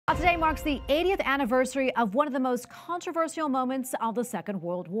Today marks the 80th anniversary of one of the most controversial moments of the Second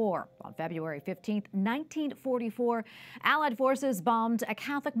World War. On February 15, 1944, Allied forces bombed a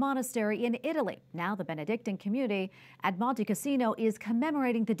Catholic monastery in Italy. Now the Benedictine community at Monte Cassino is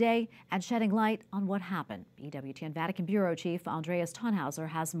commemorating the day and shedding light on what happened. EWTN Vatican Bureau Chief Andreas Thonhauser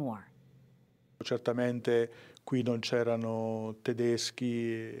has more. Certamente qui non c'erano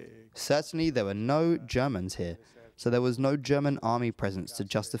tedeschi. Certainly there were no Germans here, so there was no German army presence to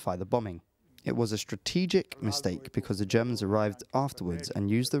justify the bombing. It was a strategic mistake because the Germans arrived afterwards and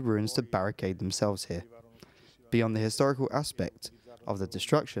used the ruins to barricade themselves here. Beyond the historical aspect of the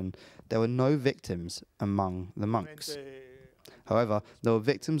destruction, there were no victims among the monks. However, there were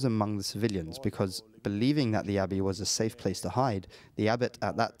victims among the civilians because, believing that the abbey was a safe place to hide, the abbot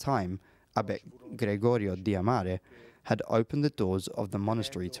at that time, Abbot Gregorio di Amare, had opened the doors of the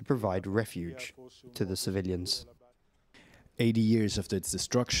monastery to provide refuge to the civilians. 80 years after its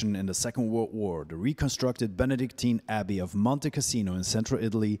destruction in the Second World War, the reconstructed Benedictine Abbey of Monte Cassino in central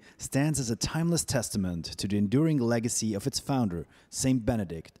Italy stands as a timeless testament to the enduring legacy of its founder, Saint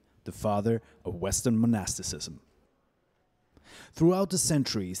Benedict, the father of Western monasticism. Throughout the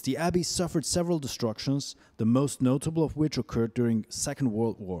centuries, the abbey suffered several destructions, the most notable of which occurred during the Second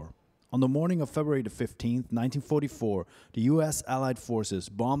World War. On the morning of February 15, 1944, the U.S. Allied forces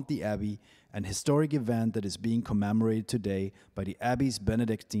bombed the abbey, an historic event that is being commemorated today by the abbey's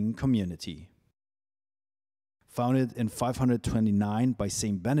Benedictine community. Founded in 529 by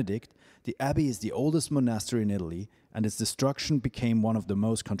Saint Benedict, the abbey is the oldest monastery in Italy, and its destruction became one of the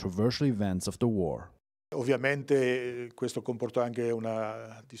most controversial events of the war.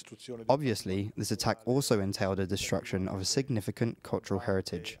 Obviously, this attack also entailed a destruction of a significant cultural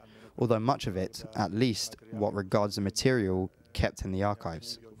heritage, although much of it, at least what regards the material kept in the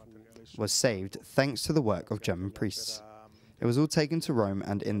archives, was saved thanks to the work of German priests. It was all taken to Rome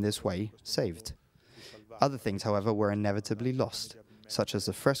and in this way saved. Other things, however, were inevitably lost, such as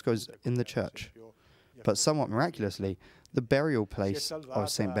the frescoes in the church. But somewhat miraculously, the burial place of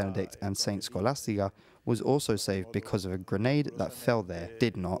Saint Benedict and Saint Scholastica was also saved because of a grenade that fell there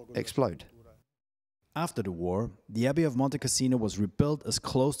did not explode. After the war, the Abbey of Monte Cassino was rebuilt as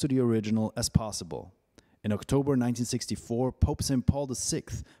close to the original as possible. In October 1964, Pope St. Paul VI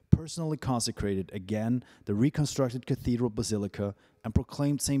personally consecrated again the reconstructed cathedral basilica and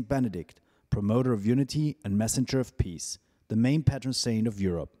proclaimed Saint Benedict, promoter of unity and messenger of peace, the main patron saint of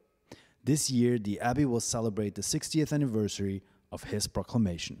Europe. This year, the abbey will celebrate the 60th anniversary of his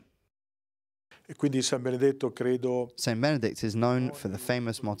proclamation. Saint Benedict is known for the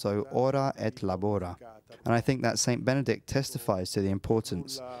famous motto, Ora et Labora, and I think that Saint Benedict testifies to the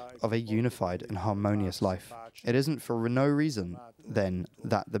importance of a unified and harmonious life. It isn't for no reason, then,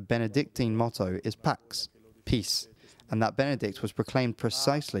 that the Benedictine motto is Pax, peace, and that Benedict was proclaimed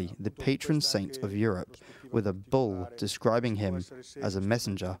precisely the patron saint of Europe, with a bull describing him as a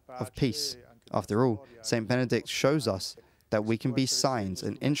messenger of peace. After all, Saint Benedict shows us that we can be signs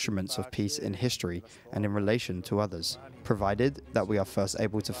and instruments of peace in history and in relation to others, provided that we are first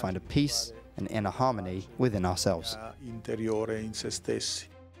able to find a peace and inner harmony within ourselves.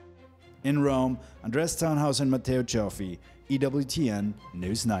 In Rome, Andreas Thonhauser and Matteo Cioffi, EWTN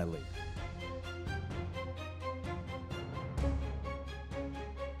News Nightly.